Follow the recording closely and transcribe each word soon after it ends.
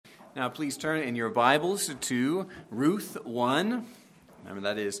Now please turn in your Bibles to Ruth 1. Remember,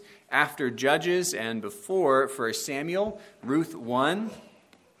 that is after Judges and before 1 Samuel, Ruth 1.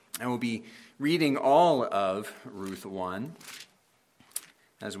 And we'll be reading all of Ruth 1.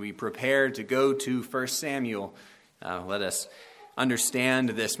 As we prepare to go to 1 Samuel, let us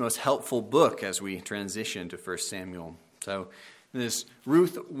understand this most helpful book as we transition to 1 Samuel. So this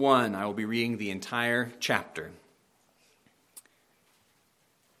Ruth 1, I will be reading the entire chapter.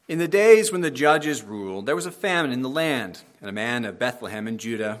 In the days when the judges ruled, there was a famine in the land, and a man of Bethlehem in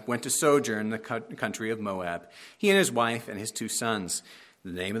Judah went to sojourn in the country of Moab, he and his wife and his 2 sons.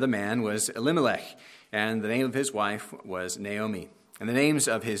 The name of the man was Elimelech, and the name of his wife was Naomi. And the names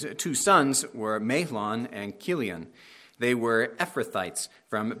of his 2 sons were Mahlon and Chilion. They were Ephrathites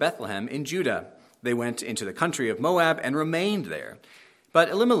from Bethlehem in Judah. They went into the country of Moab and remained there. But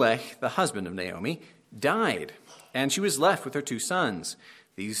Elimelech, the husband of Naomi, died, and she was left with her 2 sons.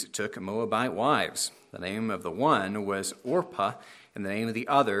 These took Moabite wives. The name of the one was Orpah, and the name of the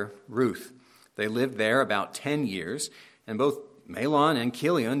other, Ruth. They lived there about 10 years, and both Mahlon and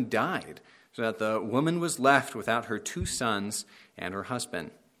Chilion died, so that the woman was left without her 2 sons and her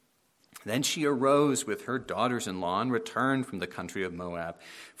husband. Then she arose with her daughters-in-law and returned from the country of Moab,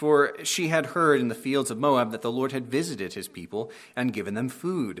 for she had heard in the fields of Moab that the Lord had visited his people and given them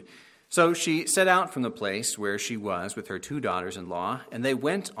food. So she set out from the place where she was with her 2 daughters-in-law, and they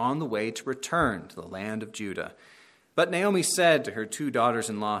went on the way to return to the land of Judah. But Naomi said to her 2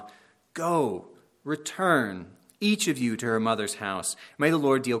 daughters-in-law, "Go, return, each of you to her mother's house. May the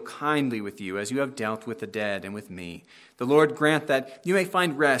Lord deal kindly with you as you have dealt with the dead and with me. The Lord grant that you may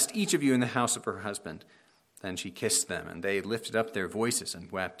find rest, each of you in the house of her husband." Then she kissed them, and they lifted up their voices and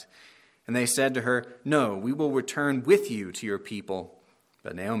wept. And they said to her, "No, we will return with you to your people."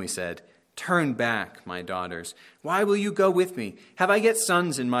 But Naomi said, "Turn back, my daughters. Why will you go with me? Have I yet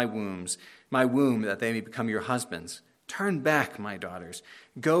sons in my womb, that they may become your husbands? Turn back, my daughters.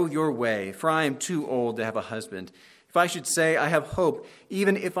 Go your way, for I am too old to have a husband. If I should say, I have hope,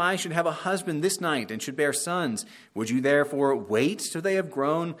 even if I should have a husband this night and should bear sons, would you therefore wait till they have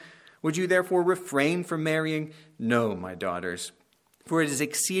grown? Would you therefore refrain from marrying? No, my daughters, for it is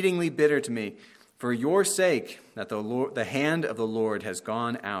exceedingly bitter to me, for your sake, that the hand of the Lord has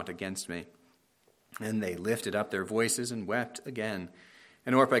gone out against me." And they lifted up their voices and wept again.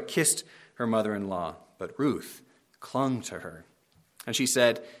 And Orpah kissed her mother-in-law, but Ruth clung to her. And she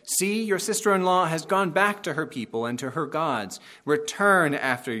said, "See, your sister-in-law has gone back to her people and to her gods. Return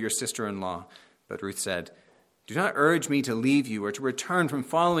after your sister-in-law." But Ruth said, "Do not urge me to leave you or to return from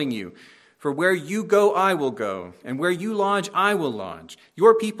following you. For where you go, I will go, and where you lodge, I will lodge.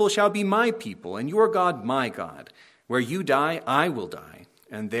 Your people shall be my people, and your God my God. Where you die, I will die,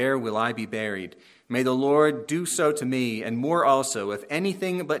 and there will I be buried. May the Lord do so to me, and more also, if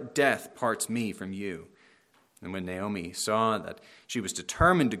anything but death parts me from you." And when Naomi saw that she was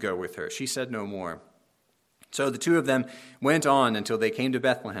determined to go with her, she said no more. So the 2 of them went on until they came to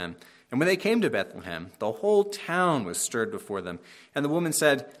Bethlehem. And when they came to Bethlehem, the whole town was stirred before them. And the woman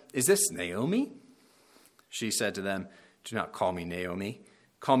said, "Is this Naomi?" She said to them, "Do not call me Naomi.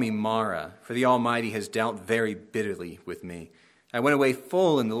 Call me Mara, for the Almighty has dealt very bitterly with me. I went away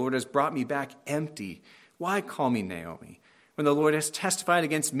full, and the Lord has brought me back empty. Why call me Naomi, when the Lord has testified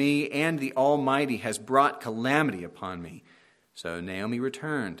against me, and the Almighty has brought calamity upon me?" So Naomi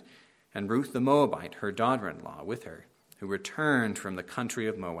returned, and Ruth the Moabite, her daughter-in-law, with her, who returned from the country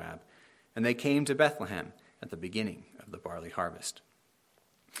of Moab. And they came to Bethlehem at the beginning of the barley harvest.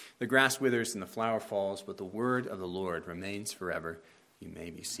 The grass withers and the flower falls, but the word of the Lord remains forever. You may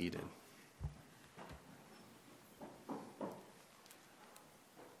be seated.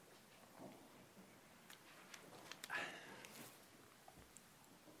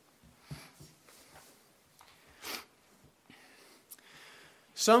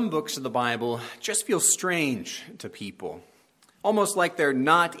 Some books of the Bible just feel strange to people, almost like they're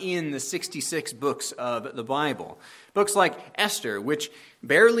not in the 66 books of the Bible. Books like Esther, which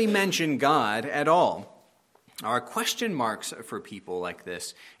barely mention God at all, are question marks for people like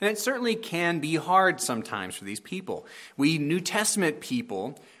this. And it certainly can be hard sometimes for these people. We New Testament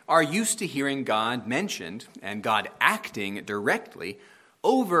people are used to hearing God mentioned and God acting directly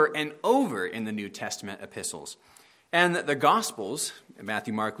over and over in the New Testament epistles. And the Gospels,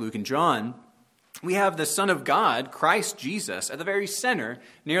 Matthew, Mark, Luke, and John, we have the Son of God, Christ Jesus, at the very center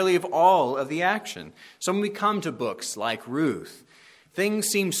nearly of all of the action. So when we come to books like Ruth, things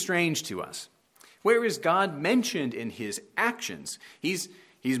seem strange to us. Where is God mentioned in his actions? He's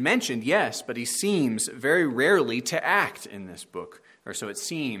mentioned, yes, but he seems very rarely to act in this book, or so it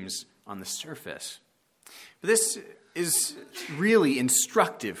seems on the surface. But this is really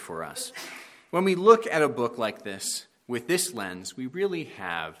instructive for us. When we look at a book like this with this lens, we really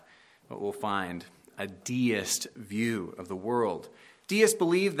have what we'll find a deist view of the world. Deists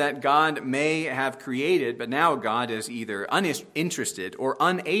believe that God may have created, but now God is either uninterested or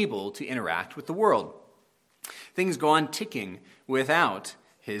unable to interact with the world. Things go on ticking without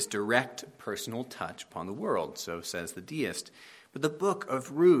his direct personal touch upon the world, so says the deist. But the book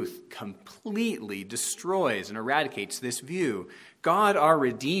of Ruth completely destroys and eradicates this view. God, our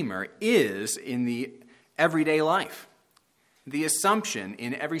Redeemer, is in the everyday life. The assumption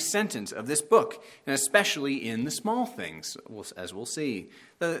in every sentence of this book, and especially in the small things, as we'll see,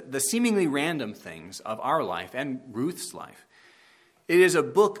 the seemingly random things of our life and Ruth's life. It is a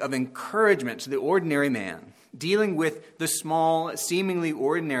book of encouragement to the ordinary man, dealing with the small, seemingly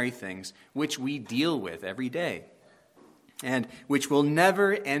ordinary things which we deal with every day, and which will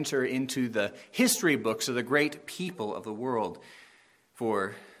never enter into the history books of the great people of the world,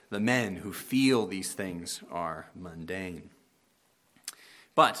 for the men who feel these things are mundane.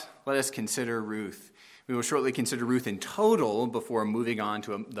 But let us consider Ruth. We will shortly consider Ruth in total before moving on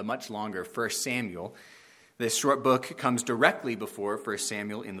to the much longer 1 Samuel. This short book comes directly before 1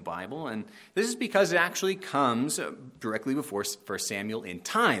 Samuel in the Bible, and this is because it actually comes directly before 1 Samuel in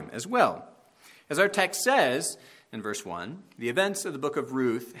time as well. As our text says in verse 1, the events of the book of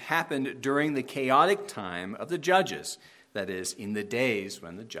Ruth happened during the chaotic time of the judges, that is, in the days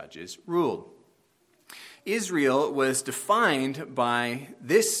when the judges ruled. Israel was defined by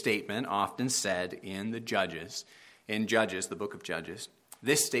this statement often said in Judges, the book of Judges.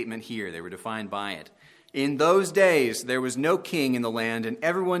 This statement here, they were defined by it. In those days there was no king in the land, and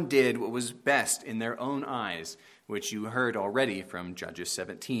everyone did what was best in their own eyes, which you heard already from Judges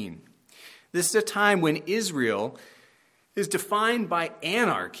 17. This is a time when Israel is defined by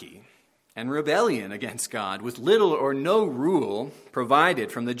anarchy and rebellion against God, with little or no rule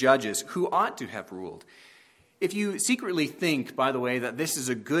provided from the judges who ought to have ruled. If you secretly think, by the way, that this is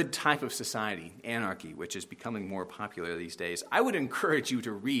a good type of society, anarchy, which is becoming more popular these days, I would encourage you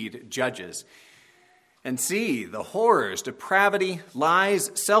to read Judges and see the horrors, depravity,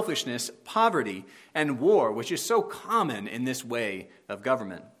 lies, selfishness, poverty, and war, which is so common in this way of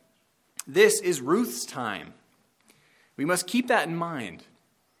government. This is Ruth's time. We must keep that in mind.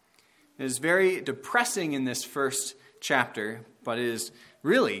 It is very depressing in this first chapter, but it's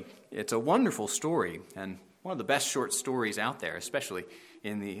a wonderful story, and one of the best short stories out there, especially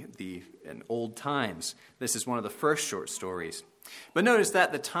in in old times. This is one of the first short stories. But notice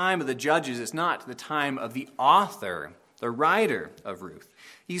that the time of the judges is not the time of the author, the writer of Ruth.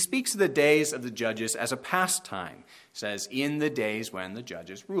 He speaks of the days of the judges as a past time. He says, in the days when the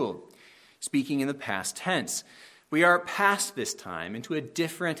judges ruled. Speaking in the past tense. We are past this time into a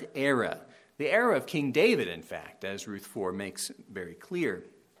different era. The era of King David, in fact, as Ruth 4 makes very clear.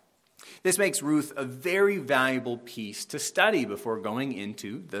 This makes Ruth a very valuable piece to study before going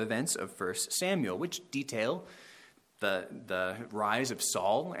into the events of 1 Samuel, which detail the rise of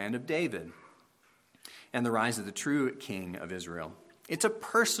Saul and of David, and the rise of the true king of Israel. It's a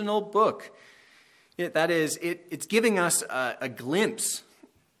personal book. It's giving us a glimpse,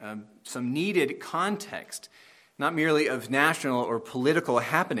 some needed context, not merely of national or political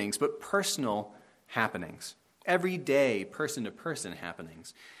happenings, but personal happenings, everyday person-to-person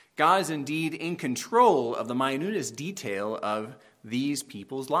happenings. God is indeed in control of the minutest detail of these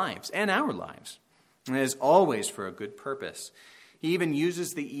people's lives and our lives. And it is always for a good purpose. He even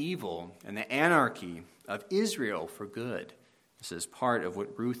uses the evil and the anarchy of Israel for good. This is part of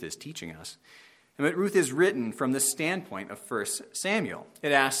what Ruth is teaching us. And what Ruth is written from the standpoint of 1 Samuel.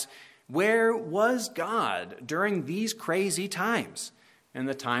 It asks, where was God during these crazy times in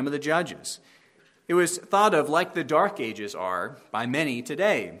the time of the judges? It was thought of like the Dark Ages are by many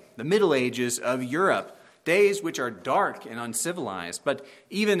today, the Middle Ages of Europe, days which are dark and uncivilized. But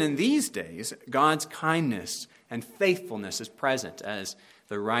even in these days, God's kindness and faithfulness is present, as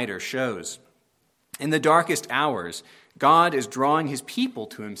the writer shows. In the darkest hours, God is drawing his people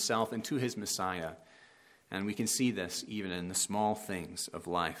to himself and to his Messiah. And we can see this even in the small things of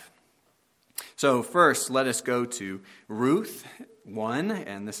life. So first, let us go to Ruth 1,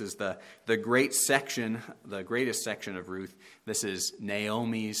 and this is the great section, the greatest section of Ruth. This is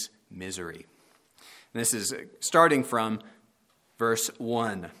Naomi's misery. And this is starting from verse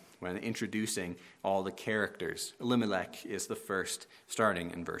 1, when introducing all the characters. Elimelech is the first,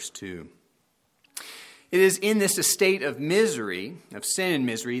 starting in verse 2. It is in this estate of misery, of sin and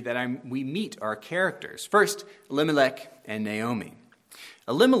misery, that we meet our characters. First, Elimelech and Naomi.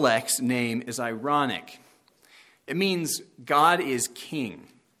 Elimelech's name is ironic. It means God is king.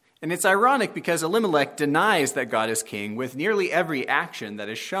 And it's ironic because Elimelech denies that God is king with nearly every action that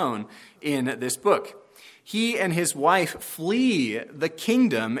is shown in this book. He and his wife flee the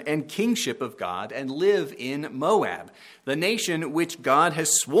kingdom and kingship of God and live in Moab, the nation which God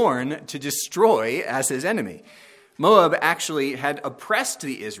has sworn to destroy as his enemy. Moab actually had oppressed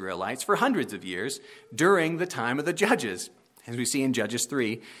the Israelites for hundreds of years during the time of the Judges, as we see in Judges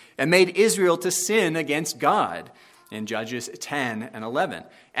 3, and made Israel to sin against God in Judges 10 and 11.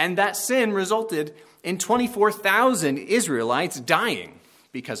 And that sin resulted in 24,000 Israelites dying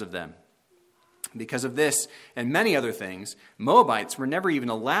because of them. Because of this and many other things, Moabites were never even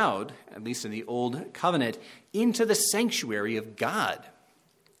allowed, at least in the Old Covenant, into the sanctuary of God.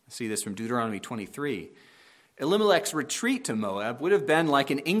 See this from Deuteronomy 23. Elimelech's retreat to Moab would have been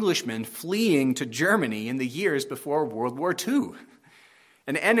like an Englishman fleeing to Germany in the years before World War II,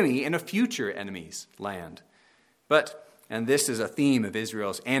 an enemy in a future enemy's land. But, and this is a theme of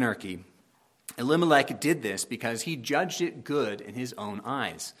Israel's anarchy, Elimelech did this because he judged it good in his own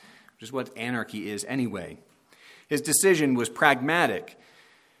eyes, which is what anarchy is anyway. His decision was pragmatic.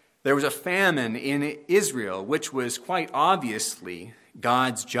 There was a famine in Israel, which was quite obviously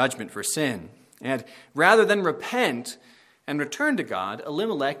God's judgment for sin. And rather than repent and return to God,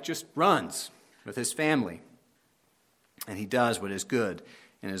 Elimelech just runs with his family. And he does what is good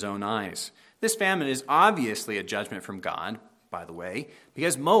in his own eyes. This famine is obviously a judgment from God, by the way,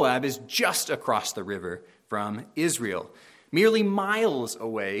 because Moab is just across the river from Israel, merely miles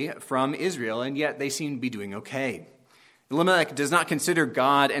away from Israel, and yet they seem to be doing okay. Elimelech does not consider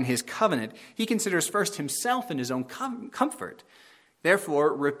God and his covenant. He considers first himself and his own comfort.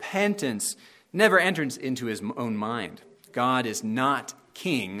 Therefore, repentance never enters into his own mind. God is not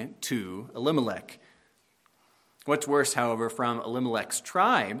king to Elimelech. What's worse, however, from Elimelech's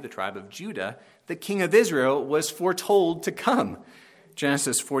tribe, the tribe of Judah, the king of Israel was foretold to come.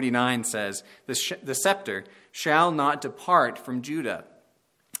 Genesis 49 says, the scepter shall not depart from Judah.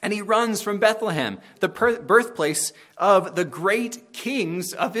 And he runs from Bethlehem, the birthplace of the great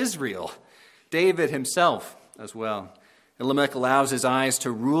kings of Israel, David himself as well. Elimelech allows his eyes to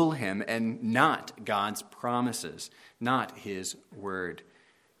rule him and not God's promises, not his word.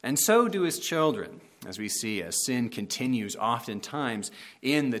 And so do his children, as we see as sin continues oftentimes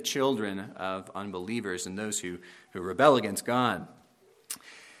in the children of unbelievers and those who rebel against God.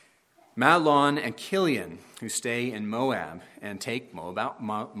 Mahlon and Chilion, who stay in Moab and take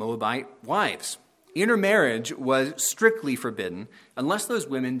Moabite wives. Intermarriage was strictly forbidden unless those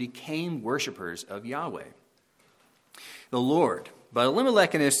women became worshipers of Yahweh, the Lord. But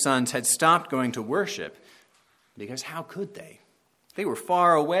Elimelech and his sons had stopped going to worship because how could they? They were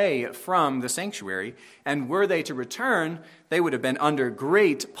far away from the sanctuary, and were they to return, they would have been under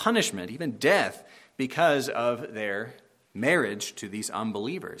great punishment, even death, because of their marriage to these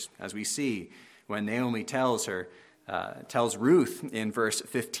unbelievers, as we see when Naomi tells Ruth in verse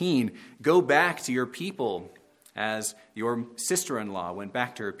 15, "Go back to your people as your sister-in-law went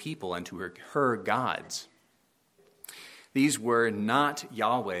back to her people and to her gods." These were not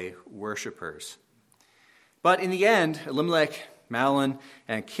Yahweh worshipers. But in the end, Elimelech, Mahlon,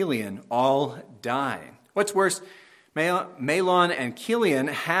 and Chilion all die. What's worse, Mahlon and Chilion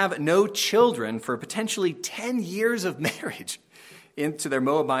have no children for potentially 10 years of marriage into their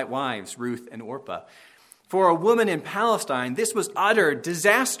Moabite wives, Ruth and Orpah. For a woman in Palestine, this was utter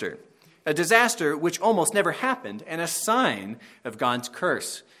disaster, a disaster which almost never happened and a sign of God's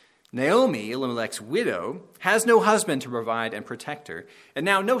curse. Naomi, Elimelech's widow, has no husband to provide and protect her, and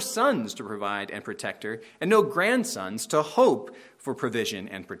now no sons to provide and protect her, and no grandsons to hope for provision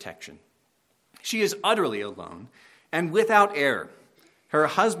and protection. She is utterly alone and without heir. Her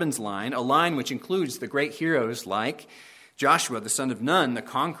husband's line, a line which includes the great heroes like Joshua, the son of Nun, the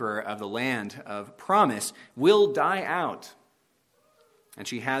conqueror of the land of promise, will die out. And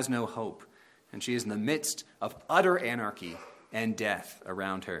she has no hope, and she is in the midst of utter anarchy and death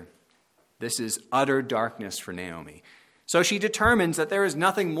around her. This is utter darkness for Naomi. So she determines that there is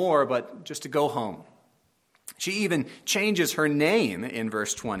nothing more but just to go home. She even changes her name in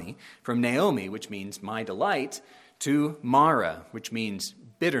verse 20 from Naomi, which means my delight, to Mara, which means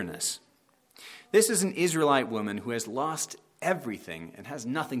bitterness. This is an Israelite woman who has lost everything and has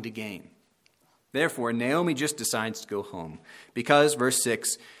nothing to gain. Therefore, Naomi just decides to go home because, verse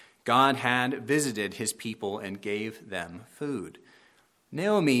 6, God had visited his people and gave them food.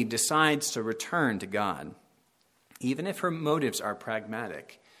 Naomi decides to return to God. Even if her motives are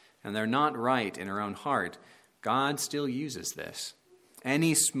pragmatic and they're not right in her own heart, God still uses this.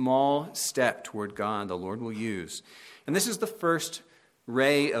 Any small step toward God, the Lord will use. And this is the first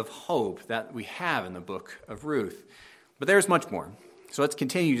ray of hope that we have in the book of Ruth. But there's much more. So let's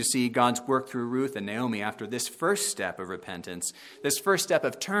continue to see God's work through Ruth and Naomi after this first step of repentance, this first step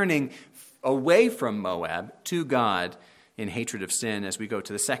of turning away from Moab to God in hatred of sin, as we go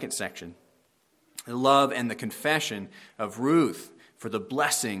to the second section. The love and the confession of Ruth for the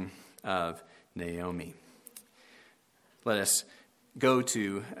blessing of Naomi. Let us go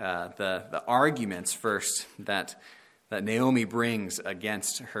to the arguments first that Naomi brings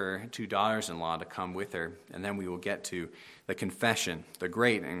against her two daughters-in-law to come with her, and then we will get to the confession, the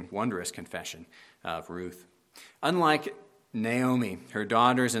great and wondrous confession of Ruth. Unlike Naomi, her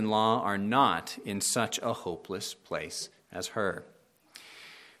daughters-in-law are not in such a hopeless place as her.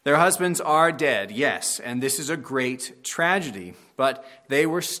 Their husbands are dead, yes, and this is a great tragedy, but they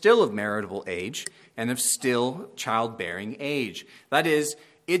were still of marriageable age and of still childbearing age. That is,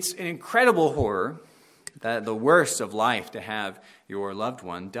 it's an incredible horror, that the worst of life, to have your loved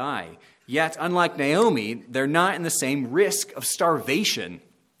one die. Yet, unlike Naomi, they're not in the same risk of starvation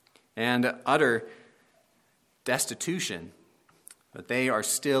and utter destitution, but they are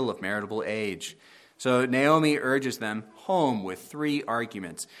still of marriageable age. So Naomi urges them home with three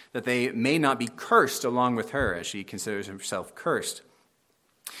arguments, that they may not be cursed along with her, as she considers herself cursed.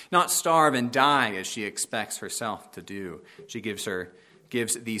 Not starve and die, as she expects herself to do. She gives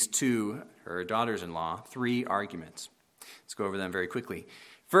these two, her daughters-in-law, three arguments. Let's go over them very quickly.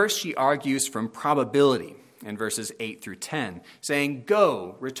 First, she argues from probability in verses 8 through 10, saying,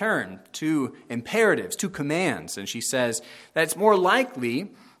 go, return, to imperatives, to commands. And she says that it's more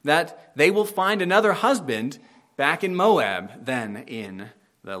likely that they will find another husband back in Moab than in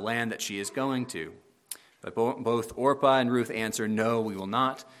the land that she is going to. But both Orpah and Ruth answer, no, we will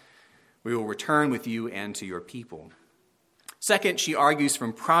not. We will return with you and to your people. Second, she argues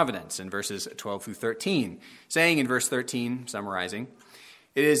from providence in verses 12 through 13, saying in verse 13, summarizing,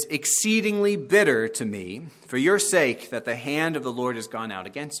 it is exceedingly bitter to me for your sake that the hand of the Lord has gone out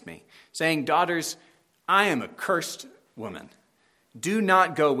against me, saying, daughters, I am a cursed woman. Do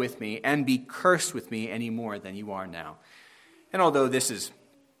not go with me and be cursed with me any more than you are now. And although this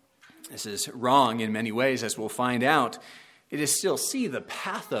is wrong in many ways, as we'll find out, it is still see the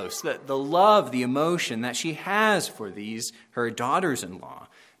pathos, the love, the emotion that she has for these, her daughters-in-law,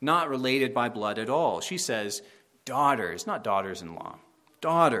 not related by blood at all. She says, daughters, not daughters-in-law.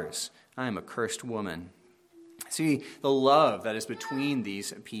 Daughters, I am a cursed woman. See the love that is between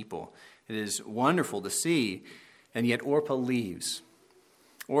these people. It is wonderful to see. And yet Orpah leaves.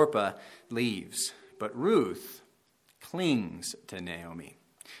 Orpah leaves. But Ruth clings to Naomi.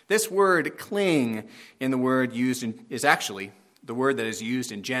 This word cling in the word used is actually the word that is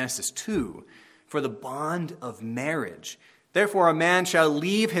used in Genesis 2 for the bond of marriage. Therefore a man shall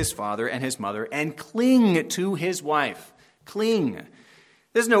leave his father and his mother and cling to his wife. Cling.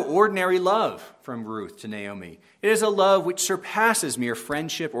 This is no ordinary love from Ruth to Naomi. It is a love which surpasses mere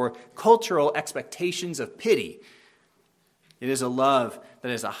friendship or cultural expectations of pity. It is a love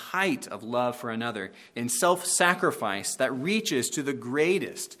that is a height of love for another in self-sacrifice that reaches to the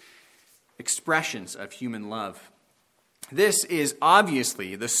greatest expressions of human love. This is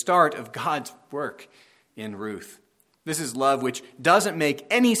obviously the start of God's work in Ruth. This is love which doesn't make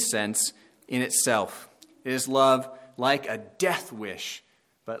any sense in itself. It is love like a death wish,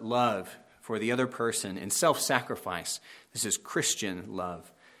 but love for the other person in self-sacrifice. This is Christian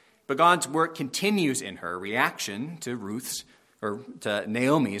love. But God's work continues in her reaction to to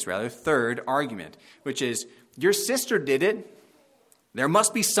Naomi's third argument, which is, your sister did it. There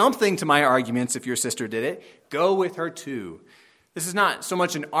must be something to my arguments if your sister did it. Go with her too. This is not so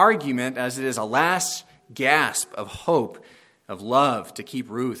much an argument as it is a last gasp of hope, of love to keep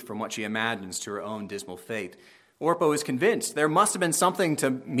Ruth from what she imagines to her own dismal fate. Orpah is convinced there must have been something to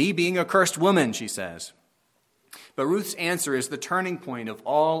me being a cursed woman, she says. But Ruth's answer is the turning point of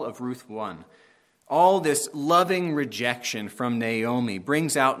all of Ruth 1. All this loving rejection from Naomi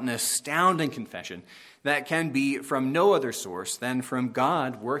brings out an astounding confession that can be from no other source than from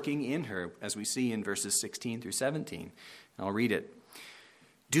God working in her, as we see in verses 16 through 17. I'll read it.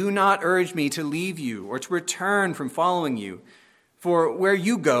 Do not urge me to leave you or to return from following you. For where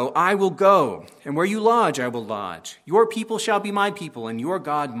you go, I will go, and where you lodge, I will lodge. Your people shall be my people, and your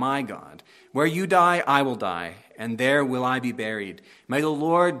God my God. Where you die, I will die, and there will I be buried. May the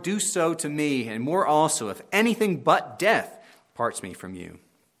Lord do so to me, and more also, if anything but death parts me from you.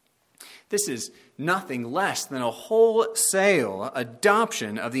 This is nothing less than a wholesale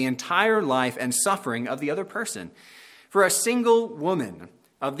adoption of the entire life and suffering of the other person. For a single woman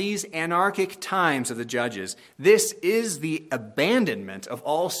of these anarchic times of the judges, this is the abandonment of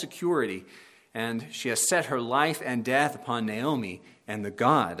all security. and she has set her life and death upon Naomi and the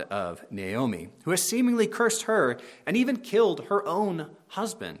God of Naomi, who has seemingly cursed her and even killed her own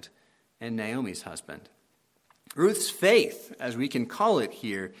husband and Naomi's husband. Ruth's faith, as we can call it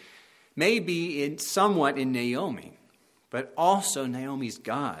here, may be somewhat in Naomi, but also Naomi's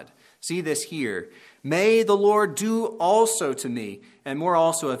God. See this here. May the Lord do also to me, and more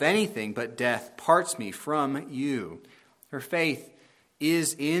also if anything but death parts me from you. Her faith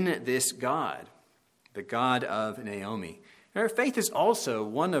is in this God, the God of Naomi. And her faith is also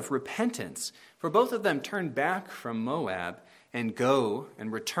one of repentance, for both of them turn back from Moab and go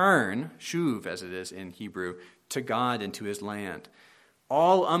and return, shuv as it is in Hebrew, to God and to his land.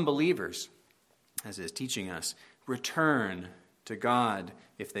 All unbelievers, as it is teaching us, return to God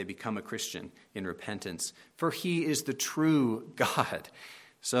if they become a Christian in repentance, for he is the true God.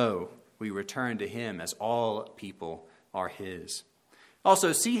 So we return to him as all people are his.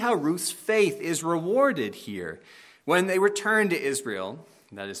 Also, see how Ruth's faith is rewarded here. When they return to Israel,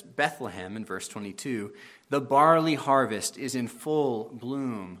 that is Bethlehem in verse 22, the barley harvest is in full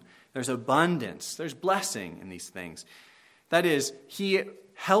bloom. There's abundance, there's blessing in these things. That is, he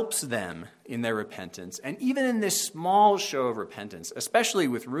helps them in their repentance. And even in this small show of repentance, especially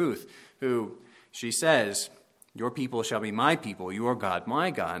with Ruth, who she says, your people shall be my people, your God,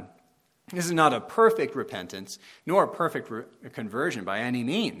 my God. This is not a perfect repentance, nor a perfect conversion by any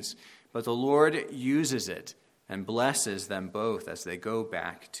means, but the Lord uses it and blesses them both as they go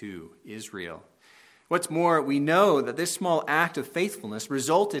back to Israel. What's more, we know that this small act of faithfulness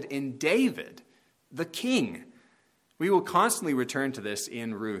resulted in David, the king. We will constantly return to this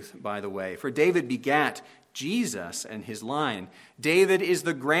in Ruth, by the way, for David begat Jesus and his line. David is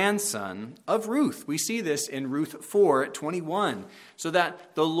the grandson of Ruth. We see this in Ruth 4:21, so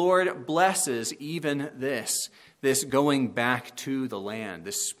that the Lord blesses even this going back to the land,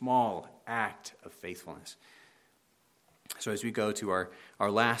 this small act of faithfulness. So as we go to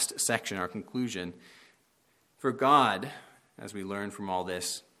our last section, our conclusion, for God, as we learn from all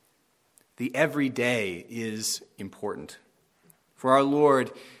this, the everyday is important. For our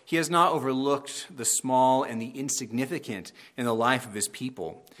Lord, he has not overlooked the small and the insignificant in the life of his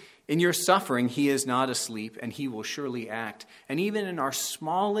people. In your suffering, he is not asleep, and he will surely act. And even in our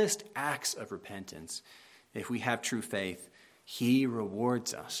smallest acts of repentance, if we have true faith, he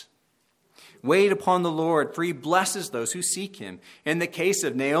rewards us. Wait upon the Lord, for he blesses those who seek him. In the case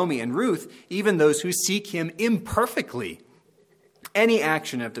of Naomi and Ruth, even those who seek him imperfectly. Any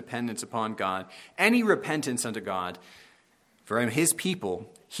action of dependence upon God, any repentance unto God, for his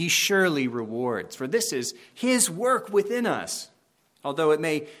people, he surely rewards. For this is his work within us. Although it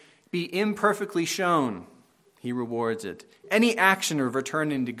may be imperfectly shown, he rewards it. Any action of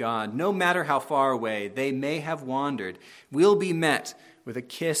returning to God, no matter how far away they may have wandered, will be met with a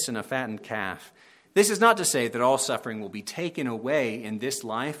kiss and a fattened calf. This is not to say that all suffering will be taken away in this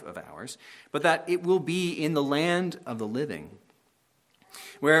life of ours, but that it will be in the land of the living.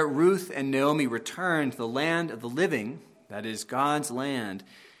 Where Ruth and Naomi returned to the land of the living, that is God's land,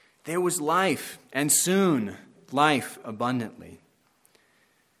 there was life, and soon life abundantly.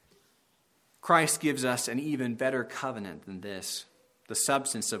 Christ gives us an even better covenant than this, the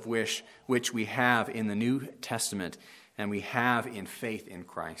substance of which we have in the New Testament and we have in faith in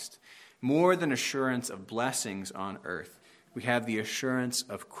Christ. More than assurance of blessings on earth, we have the assurance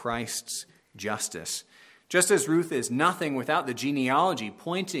of Christ's justice. Just as Ruth is nothing without the genealogy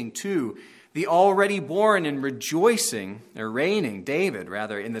pointing to the already born and reigning David,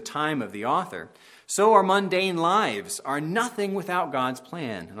 in the time of the author, so our mundane lives are nothing without God's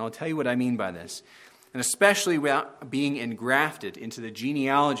plan. And I'll tell you what I mean by this. And especially without being engrafted into the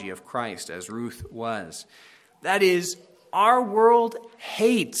genealogy of Christ, as Ruth was. That is, our world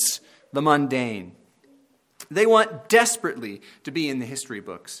hates the mundane. They want desperately to be in the history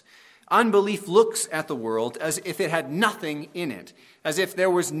books. Unbelief looks at the world as if it had nothing in it, as if there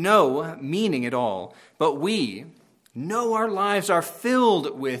was no meaning at all. But we know our lives are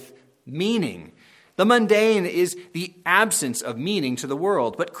filled with meaning. The mundane is the absence of meaning to the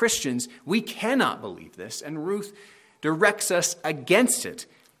world. But Christians, we cannot believe this, and Ruth directs us against it.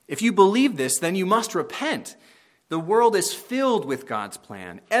 If you believe this, then you must repent. The world is filled with God's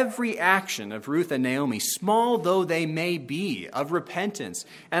plan. Every action of Ruth and Naomi, small though they may be, of repentance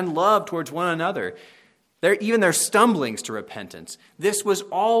and love towards one another, even their stumblings to repentance, this was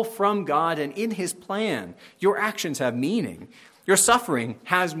all from God and in his plan. Your actions have meaning. Your suffering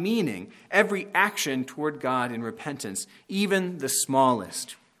has meaning. Every action toward God in repentance, even the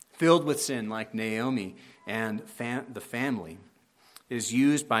smallest, filled with sin like Naomi and the family, is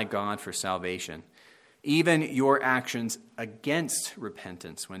used by God for salvation. Even your actions against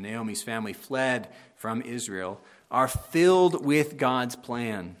repentance, when Naomi's family fled from Israel, are filled with God's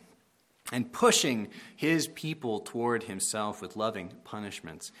plan and pushing his people toward himself with loving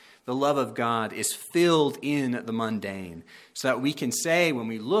punishments. The love of God is filled in the mundane, so that we can say when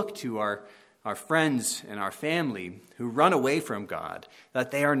we look to our friends and our family who run away from God, that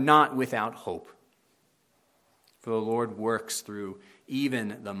they are not without hope. For the Lord works through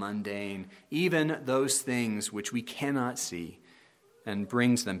even the mundane, even those things which we cannot see, and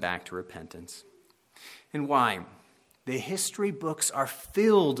brings them back to repentance. And why? The history books are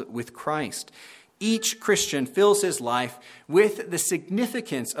filled with Christ. Each Christian fills his life with the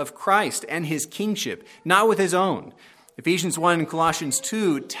significance of Christ and his kingship, not with his own. Ephesians 1 and Colossians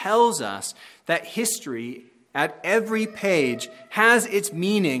 2 tells us that history at every page has its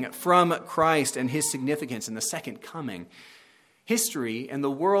meaning from Christ and his significance in the second coming. History and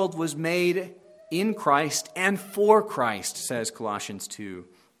the world was made in Christ and for Christ, says Colossians 2.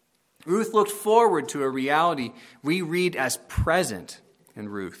 Ruth looked forward to a reality we read as present in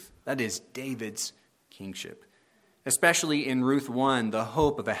Ruth. That is David's kingship. Especially in Ruth 1, the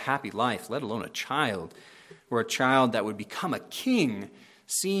hope of a happy life, let alone a child, or a child that would become a king,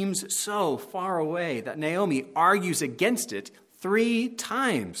 seems so far away that Naomi argues against it 3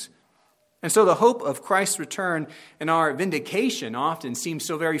 times. And so the hope of Christ's return and our vindication often seems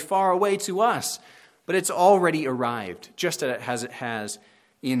so very far away to us, but it's already arrived, just as it has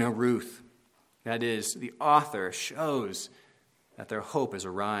in Ruth. That is, the author shows that their hope has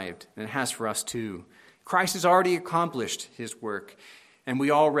arrived, and it has for us too. Christ has already accomplished his work, and we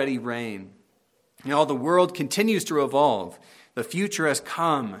already reign. And while the world continues to evolve, the future has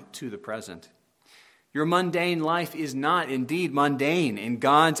come to the present. Your mundane life is not indeed mundane in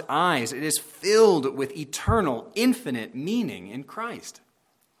God's eyes. It is filled with eternal, infinite meaning in Christ.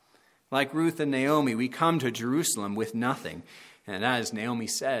 Like Ruth and Naomi, we come to Jerusalem with nothing. And as Naomi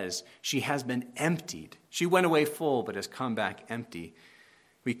says, she has been emptied. She went away full, but has come back empty.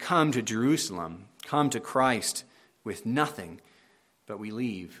 We come to Jerusalem, come to Christ with nothing, but we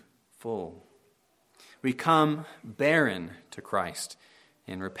leave full. We come barren to Christ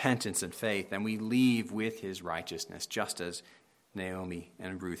in repentance and faith, and we leave with his righteousness, just as Naomi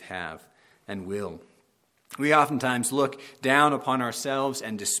and Ruth have and will. We oftentimes look down upon ourselves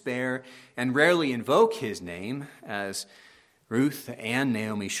and despair and rarely invoke his name, as Ruth and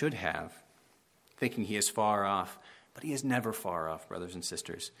Naomi should have, thinking he is far off. But he is never far off, brothers and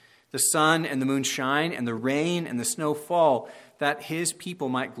sisters. The sun and the moon shine, and the rain and the snow fall, that his people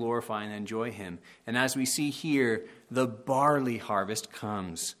might glorify and enjoy him. And as we see here, the barley harvest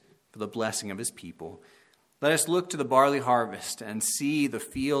comes for the blessing of his people. Let us look to the barley harvest and see the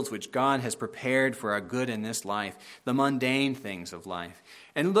fields which God has prepared for our good in this life, the mundane things of life.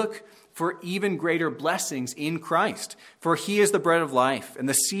 And look for even greater blessings in Christ. For he is the bread of life and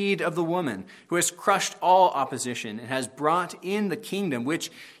the seed of the woman who has crushed all opposition and has brought in the kingdom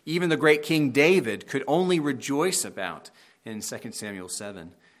which even the great King David could only rejoice about in 2 Samuel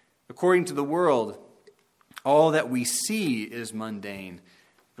 7. According to the world, all that we see is mundane.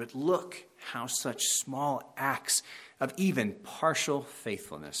 But look how such small acts of even partial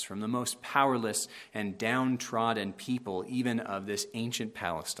faithfulness from the most powerless and downtrodden people, even of this ancient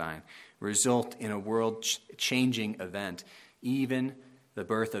Palestine, result in a world-changing event, even the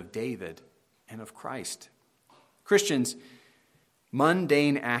birth of David and of Christ. Christians,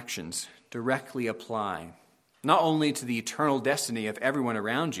 mundane actions directly apply not only to the eternal destiny of everyone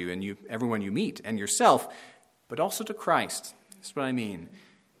around you and everyone you meet and yourself, but also to Christ. That's what I mean.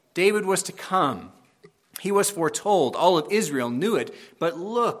 David was to come. He was foretold. All of Israel knew it. But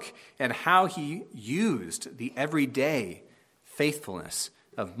look at how he used the everyday faithfulness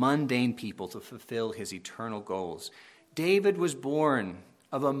of mundane people to fulfill his eternal goals. David was born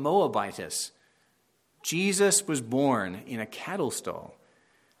of a Moabitess. Jesus was born in a cattle stall.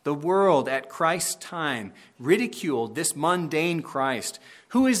 The world at Christ's time ridiculed this mundane Christ.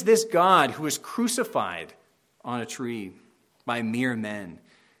 Who is this God who was crucified on a tree by mere men?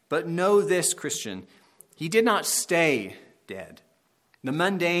 But know this, Christian, he did not stay dead. The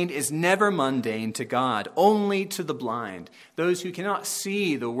mundane is never mundane to God, only to the blind, those who cannot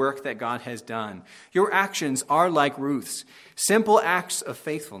see the work that God has done. Your actions are like Ruth's, simple acts of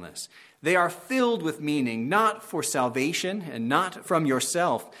faithfulness. They are filled with meaning, not for salvation and not from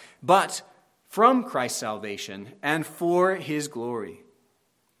yourself, but from Christ's salvation and for his glory.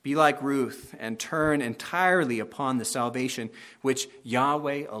 Be like Ruth and turn entirely upon the salvation which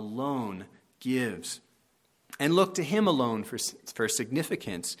Yahweh alone gives. And look to him alone for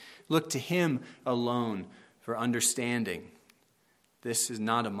significance. Look to him alone for understanding. This is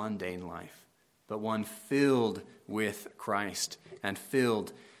not a mundane life, but one filled with Christ and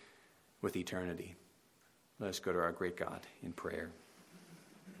filled with eternity. Let us go to our great God in prayer.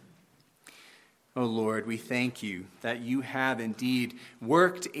 O Lord, we thank you that you have indeed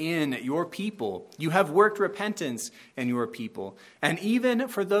worked in your people. You have worked repentance in your people. And even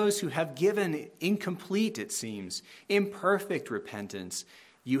for those who have given incomplete, it seems, imperfect repentance,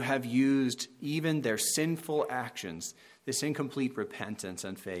 you have used even their sinful actions, this incomplete repentance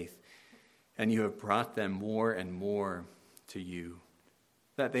and faith, and you have brought them more and more to you,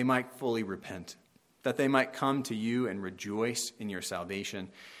 that they might fully repent, that they might come to you and rejoice in your salvation,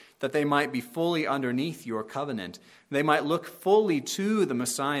 that they might be fully underneath your covenant. They might look fully to the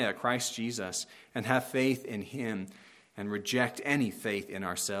Messiah, Christ Jesus, and have faith in him and reject any faith in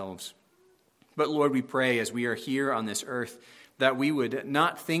ourselves. But Lord, we pray as we are here on this earth that we would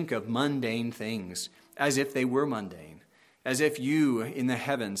not think of mundane things as if they were mundane, as if you in the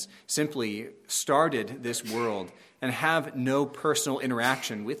heavens simply started this world and have no personal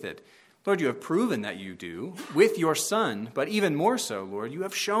interaction with it. Lord, you have proven that you do with your Son, but even more so, Lord, you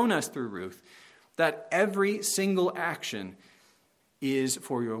have shown us through Ruth that every single action is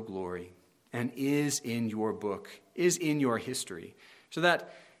for your glory and is in your book, is in your history. So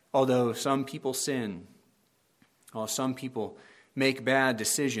that although some people sin, while some people make bad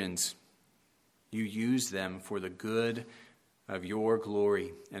decisions, you use them for the good of your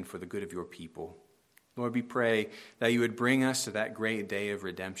glory and for the good of your people. Lord, we pray that you would bring us to that great day of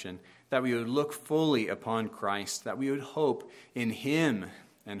redemption, that we would look fully upon Christ, that we would hope in him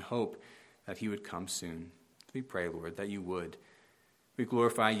and hope that he would come soon. We pray, Lord, that you would. We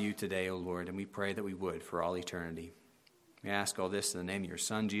glorify you today, O Lord, and we pray that we would for all eternity. We ask all this in the name of your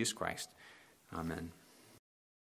Son, Jesus Christ. Amen.